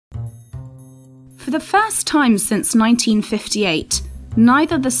For the first time since 1958,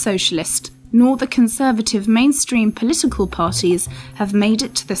 neither the socialist nor the conservative mainstream political parties have made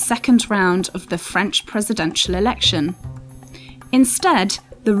it to the second round of the French presidential election. Instead,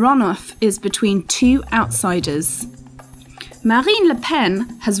 the runoff is between two outsiders. Marine Le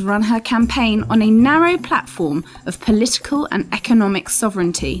Pen has run her campaign on a narrow platform of political and economic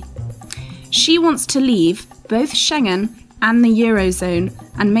sovereignty. She wants to leave both Schengen and the Eurozone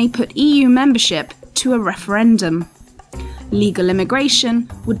and may put EU membership to a referendum. Legal immigration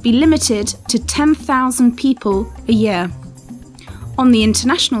would be limited to 10,000 people a year. On the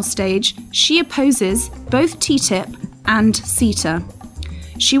international stage, she opposes both TTIP and CETA.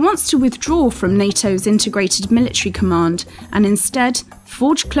 She wants to withdraw from NATO's integrated military command and instead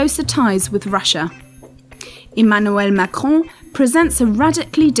forge closer ties with Russia. Emmanuel Macron presents a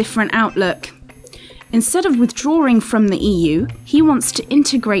radically different outlook. Instead of withdrawing from the EU, he wants to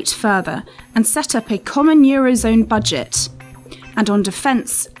integrate further and set up a common Eurozone budget. And on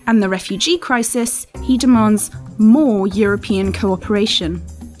defence and the refugee crisis, he demands more European cooperation.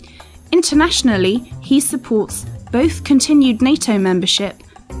 Internationally, he supports both continued NATO membership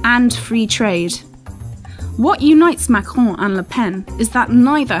and free trade. What unites Macron and Le Pen is that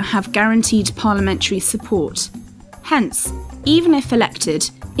neither have guaranteed parliamentary support. Hence, even if elected,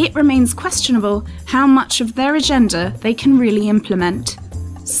 it remains questionable how much of their agenda they can really implement.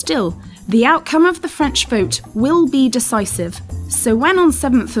 Still, the outcome of the French vote will be decisive, so when on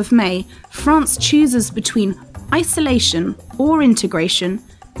 7th of May, France chooses between isolation or integration,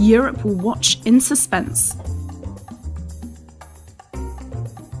 Europe will watch in suspense.